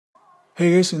Hey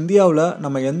guys, இந்தியாவில்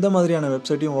நம்ம எந்த மாதிரியான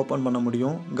வெப்சைட்டையும் ஓப்பன் பண்ண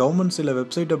முடியும். கவர்மெண்ட் சில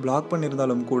வெப்சைட்டை பிளாக்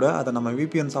பண்ணியிருந்தாலும் கூட அதை நம்ம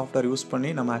விபிஎன் சாஃப்ட்வேர் யூஸ் பண்ணி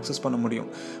நம்ம ஆக்சஸ் பண்ண முடியும்.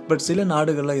 பட் சில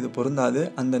நாடுகளில் இது பொருந்தாது.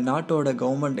 அந்த நாட்டோட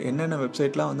கவர்மெண்ட் என்னென்ன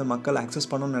வெப்சைட்லாம் மக்கள் ஆக்சஸ்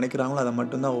பண்ணணும்னு நினைக்கிறாங்களோ அதை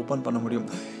மட்டும்தான் ஓப்பன் பண்ண முடியும்.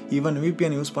 ஈவன்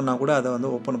விபிஎன் யூஸ் பண்ணால் கூட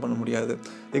அதை ஓப்பன் பண்ண முடியாது.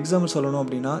 எக்ஸாம்பிள் சொல்லணும்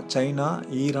அப்படின்னா China,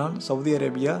 Iran, Saudi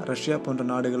Arabia, Russia போன்ற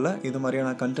நாடுகளில் இது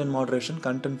மாதிரியான content moderation,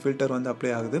 content filter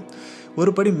apply ஆகுது.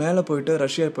 ஒரு படி மேலே போயிட்டு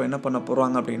ரஷ்யா இப்போ என்ன பண்ண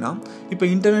போகிறாங்க அப்படின்னா, இப்போ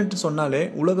இன்டர்நெட் சொன்னாலே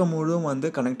உலகம்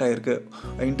முழுவதும் கனெக்ட் ஆகிருக்கு,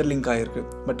 இன்டர்லிங்க் ஆகிருக்கு.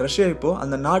 பட் ரஷ்யா இப்போது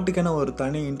அந்த நாட்டுக்கான ஒரு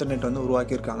தனி இன்டர்நெட்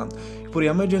உருவாக்கியிருக்காங்க. இப்போ ஒரு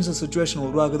எமர்ஜென்சி சுச்சுவேஷன்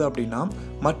உருவாகுது அப்படின்னா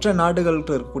மற்ற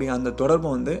நாடுகள்கிட்ட இருக்கக்கூடிய அந்த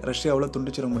தொடர்பை ரஷ்யாவில்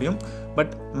துண்டிச்சிட முடியும்.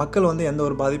 பட் மக்கள் எந்த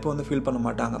ஒரு பாதிப்பும் ஃபீல் பண்ண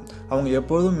மாட்டாங்க. அவங்க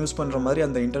எப்பொழுதும் யூஸ் பண்ணுற மாதிரி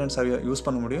அந்த இன்டர்நெட் சேவையை யூஸ்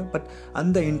பண்ண முடியும். பட்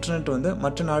அந்த இன்டர்நெட்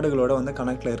மற்ற நாடுகளோட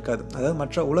கனெக்டில் இருக்காது. அதாவது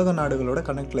மற்ற உலக நாடுகளோட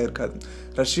கனெக்டில் இருக்காது.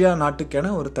 ரஷ்யா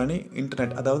நாட்டுக்கான ஒரு தனி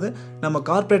இன்டர்நெட். அதாவது நம்ம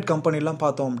கார்ப்பரேட் கம்பெனிலாம்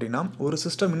பார்த்தோம் அப்படின்னா ஒரு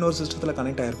சிஸ்டம் இன்னொரு சிஸ்டத்தில்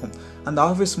கனெக்ட் ஆகிருக்கும். அந்த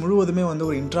ஆஃபீஸ் முழுவதுமே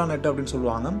ஒரு இன்ட்ராநெட் அப்படின்னு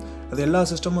சொல்லுவாங்க. அது எல்லா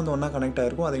சிஸ்டமும் ஒன்றா கனெக்ட்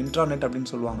ஆகிருக்கும். அதை இன்ட்ராநெட்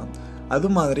அப்படின்னு சொல்லுவாங்க. அது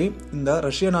மாதிரி இந்த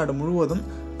ரஷ்யா நாடு முழுவதும்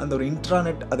அந்த ஒரு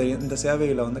இன்ட்ராநெட் இந்த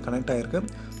சேவையில் கனெக்ட் ஆகிருக்கு.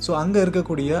 ஸோ அங்கே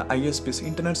இருக்கக்கூடிய ஐஎஸ்பிஸ்,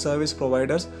 இன்டர்நெட் சர்வீஸ்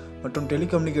ப்ரொவைடர்ஸ் மற்றும்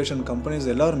டெலிகம்யூனிகேஷன் கம்பெனிஸ்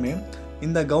எல்லாருமே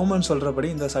இந்த கவர்மெண்ட் சொல்கிறபடி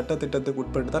இந்த சட்டத்திட்டத்துக்கு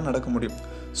உட்பட்டு தான் நடக்க முடியும்.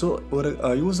 ஸோ ஒரு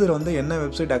யூசர் என்ன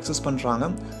வெப்சைட் அக்சஸ்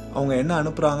பண்ணுறாங்க, அவங்க என்ன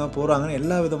அனுப்புகிறாங்க போகிறாங்கன்னு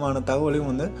எல்லா விதமான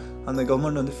தகவலையும் அந்த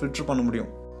கவர்மெண்ட் ஃபில்டர் பண்ண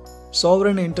முடியும்.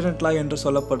 சாவரன் இன்டர்நெட் லா என்று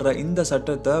சொல்லப்படுற இந்த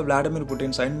சட்டத்தை விளாடிமிர்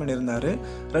புட்டின் சைன் பண்ணியிருந்தார்.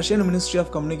 ரஷ்யன் மினிஸ்ட்ரி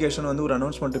ஆஃப் கம்யூனிகேஷன் ஒரு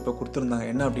அனௌன்ஸ்மெண்ட் இப்போ கொடுத்துருந்தாங்க.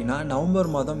 என்ன அப்படின்னா, நவம்பர்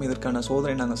மாதம் இதற்கான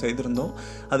சோதனை நாங்கள் செய்திருந்தோம்.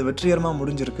 அது வெற்றிகரமாக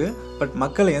முடிஞ்சிருக்கு. பட்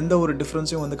மக்கள் எந்த ஒரு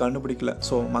டிஃப்ரென்ஸையும் கண்டுபிடிக்கல.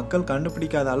 ஸோ மக்கள்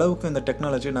கண்டுபிடிக்காத அளவுக்கு இந்த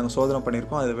டெக்னாலஜி நாங்கள் சோதனை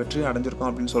பண்ணியிருக்கோம், அது வெற்றியை அடைஞ்சிருக்கோம்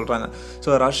அப்படின்னு சொல்கிறாங்க.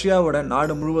 ஸோ ரஷ்யாவோட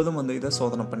நாடு முழுவதும் இதை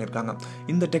சோதனை பண்ணியிருக்காங்க.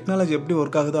 இந்த டெக்னாலஜி எப்படி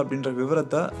ஒர்க் ஆகுது அப்படின்ற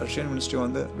விவரத்தை ரஷ்யன் மினிஸ்ட்ரி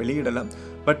வெளியிடலை.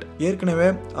 பட் ஏற்கனவே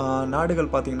நாடுகள்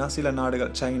பார்த்திங்கன்னா, சில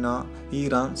நாடுகள் சைனா,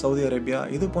 ஈரான், சவுதி அரேபியா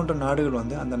இது போன்ற நாடுகள்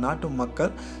அந்த நாட்டு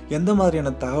மக்கள் எந்த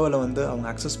மாதிரியான தகவலை அவங்க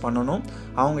அக்சஸ் பண்ணணும்,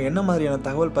 அவங்க என்ன மாதிரியான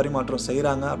தகவல் பரிமாற்றம்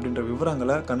செய்கிறாங்க அப்படின்ற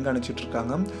விவரங்களை கண்காணிச்சிட்டு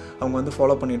இருக்காங்க. அவங்க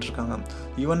ஃபாலோ பண்ணிட்டு இருக்காங்க.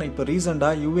 ஈவன் இப்போ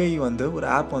ரீசெண்டாக யுஏஇ ஒரு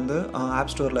ஆப்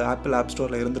ஆப் ஸ்டோரில், ஆப்பிள் ஆப்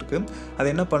ஸ்டோரில் இருந்திருக்கு. அது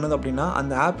என்ன பண்ணுது அப்படின்னா,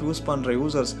 அந்த ஆப் யூஸ் பண்ணுற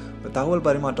யூசர்ஸ் தகவல்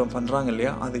பரிமாற்றம் பண்ணுறாங்க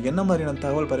இல்லையா, அது என்ன மாதிரியான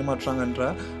தகவல் பரிமாற்றாங்கன்ற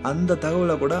அந்த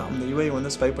தகவலை கூட அந்த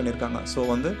யுஏஇ ஸ்பை பண்ணியிருக்காங்க. ஸோ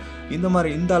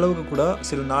இந்த அளவுக்கு கூட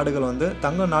சில நாடுகள்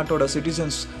தங்க நாட்டோட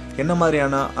சிட்டிசன்ஸ் என்ன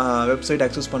மாதிரியான வெப்சைட்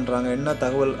அக்சஸ் பண்ணுறாங்க, என்ன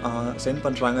தகவல் சென்ட்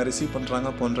பண்ணுறாங்க, ரிசீவ் பண்ணுறாங்க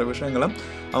போன்ற விஷயங்களை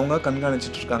அவங்க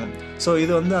கண்காணிச்சிட்டு இருக்காங்க. ஸோ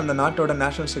இது அந்த நாட்டோட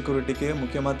நேஷனல் செக்யூரிட்டிக்கு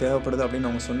முக்கியமாக தேவைப்படுது அப்படின்னு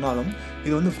அவங்க சொன்னாலும்,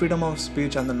 இது ஃப்ரீடம் ஆஃப்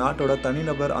ஸ்பீச், அந்த நாட்டோட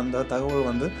தனிநபர் அந்த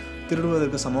தகவல்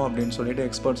திருடுவதற்கு சமம் அப்படின்னு சொல்லிட்டு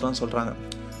எக்ஸ்பர்ட்ஸ்லாம் சொல்கிறாங்க.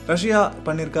 ரஷ்யா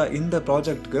பண்ணியிருக்க இந்த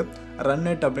ப்ராஜெக்ட்டுக்கு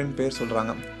ரன்னெட் அப்படின்னு பேர்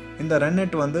சொல்கிறாங்க. இந்த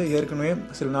ரன்னெட் ஏற்கனவே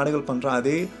சில நாடுகள் பண்ணுற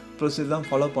அதே ப்ரொசீஜர் தான்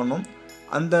ஃபாலோ பண்ணும்.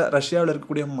 அந்த ரஷ்யாவில்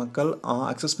இருக்கக்கூடிய மக்கள்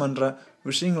அக்சஸ் பண்ணுற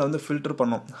விஷயங்களை ஃபில்டர்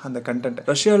பண்ணும் அந்த கண்டென்ட்.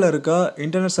 ரஷ்யாவில் இருக்க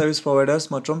இன்டர்நெட் சர்வீஸ் ப்ரொவைடர்ஸ்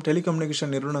மற்றும்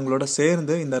டெலிகம்யூனிகேஷன் நிறுவனங்களோட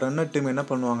சேர்ந்து இந்த ரன்னர் டீம் என்ன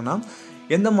பண்ணுவாங்கன்னா,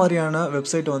 எந்த மாதிரியான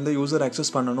வெப்சைட்டை யூசர்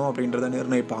அக்சஸ் பண்ணணும் அப்படின்றத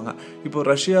நிர்ணயிப்பாங்க. இப்போ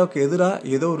ரஷ்யாவுக்கு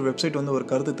எதிராக ஏதோ ஒரு வெப்சைட் ஒரு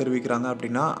கருத்து தெரிவிக்கிறாங்க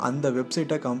அப்படின்னா அந்த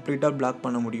வெப்சைட்டை கம்ப்ளீட்டாக பிளாக்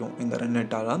பண்ண முடியும் இந்த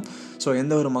ரன்னெட்டால். ஸோ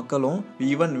எந்த ஒரு மக்களும்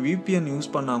ஈவன் விபிஎன்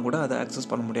யூஸ் பண்ணால் கூட அதை அக்சஸ்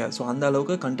பண்ண முடியாது. ஸோ அந்த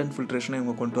அளவுக்கு கண்டென்ட் ஃபில்ட்ரேஷனை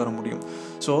இவங்க கொண்டு வர முடியும்.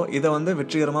 ஸோ இதை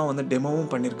வெற்றிகரமாக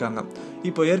டெமோவும் பண்ணியிருக்காங்க.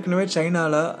 இப்போ ஏற்கனவே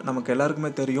சைனாவில் நமக்கு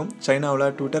எல்லாருக்குமே தெரியும், சைனாவில்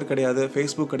ட்விட்டர் கிடையாது,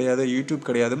 ஃபேஸ்புக் கிடையாது, யூடியூப்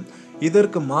கிடையாது.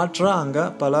 இதற்கு மாற்றாக அங்கே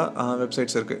பல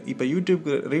வெப்சைட்ஸ் இருக்குது. இப்போ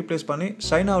யூடியூப்க்கு ரீப்ளேஸ் பண்ணி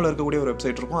சைனாவில் இருக்கக்கூடிய ஒரு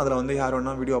வெப்சைட் இருக்கும். அதில் யார்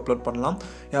வேணால் வீடியோ அப்லோட் பண்ணலாம்,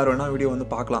 யார் வேணால் வீடியோ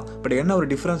பார்க்கலாம். பட் என்ன ஒரு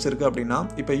டிஃப்ரென்ஸ் இருக்குது அப்படின்னா,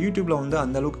 இப்போ யூடியூப்பில்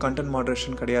அந்த அளவுக்கு கண்டென்ட்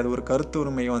மாடரேஷன் கிடையாது, ஒரு கருத்து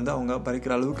உரிமையை அவங்க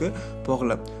பறிக்கிற அளவுக்கு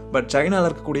போகலை. பட் சைனாவில்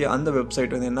இருக்கக்கூடிய அந்த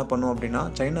வெப்சைட் என்ன பண்ணும் அப்படின்னா,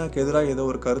 சைனாவுக்கு எதிராக ஏதோ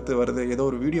ஒரு கருத்து வருது, ஏதோ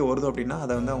ஒரு வீடியோ வருது அப்படின்னா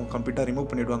அதை அவங்க கம்ப்ளீட்டாக ரிமூவ்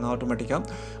பண்ணிவிடுவாங்க ஆட்டோமேட்டிக்காக.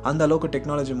 அந்த அளவுக்கு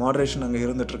டெக்னாலஜி மாடரேஷன் அங்கே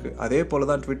இருந்துகிட்ருக்கு. அதே போல்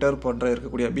தான் ட்விட்டர் போன்ற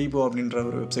இருக்கக்கூடிய பீபோ அப்படின்ற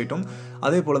ஒரு வெப்சைட்டும்,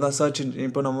 அதே போல் தான் சர்ச் இன்ஜின்.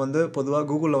 இப்போ நம்ம பொதுவாக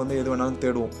கூகுளில் எது வேணாலும்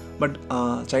தேடுவோம். பட்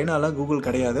சைனாவில் கூகுள்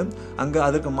கிடையாது. அங்கே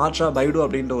அதுக்கு மாற்றாக பைடு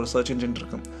அப்படின்ற ஒரு சர்ச் இன்ஜின்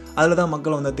இருக்குது. அதில் தான்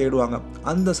மக்கள் தேடுவாங்க.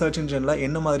 அந்த சர்ச் இன்ஜினில்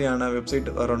என்ன மாதிரியான வெப்சைட்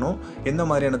வரணும், எந்த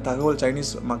மாதிரியான தகவல்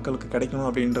சைனீஸ் மக்களுக்கு கிடைக்கணும்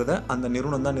அப்படின்றத அந்த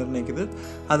நிறுவனம் தான் நிர்ணயிக்குது.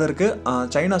 அதற்கு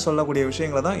சைனா சொல்லக்கூடிய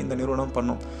விஷயங்களை தான் இந்த நிறுவனம்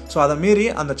பண்ணும். ஸோ அதை மீறி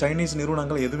அந்த சைனீஸ்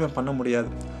நிறுவனங்கள் எதுவுமே பண்ண முடியாது.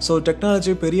 ஸோ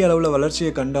டெக்னாலஜி பெரிய அளவில்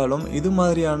வளர்ச்சியை கண்டாலும் இது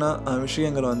மாதிரியான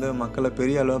விஷயங்கள் மக்களை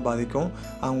பெரிய அளவில் பாதிக்கும்.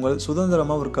 அவங்க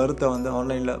சுதந்திரமாக ஒரு கருத்தை கருத்தை வந்து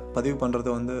ஆன்லைனில் பதிவு பண்ணுறது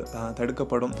வந்து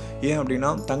தடுக்கப்படும். ஏன் அப்படின்னா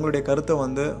தங்களுடைய கருத்தை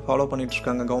வந்து ஃபாலோ பண்ணிட்டு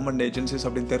இருக்காங்க கவர்மெண்ட் ஏஜென்சிஸ்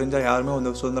அப்படின்னு தெரிஞ்சால் யாருமே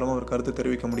வந்து சுதந்திரமாக ஒரு கருத்து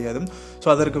தெரிவிக்க முடியாது. ஸோ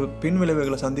அதற்கு பின்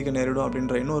விளைவுகளை சந்திக்க நேரிடும்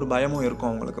அப்படின்ற இன்னொரு பயமும் இருக்கும்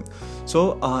அவங்களுக்கு. ஸோ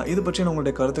இது பற்றி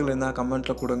உங்களுடைய கருத்துக்கள் இருந்தால்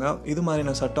கமெண்ட்டில் கொடுங்க. இது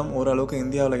மாதிரியான சட்டம் ஓரளவுக்கு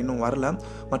இந்தியாவில் இன்னும் வரல.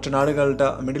 மற்ற நாடுகள்கிட்ட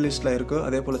மிடில் ஈஸ்ட்டில் இருக்குது,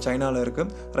 அதே போல் சைனாவில்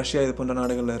இருக்குது, ரஷ்யா இது போன்ற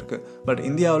நாடுகளில் இருக்குது. பட்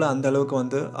இந்தியாவில் அந்த அளவுக்கு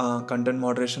வந்து கண்டென்ட்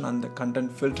மாடரேஷன், அந்த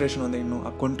கண்டென்ட் ஃபில்ட்ரேஷன் வந்து இன்னும்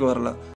கொண்டு வரல.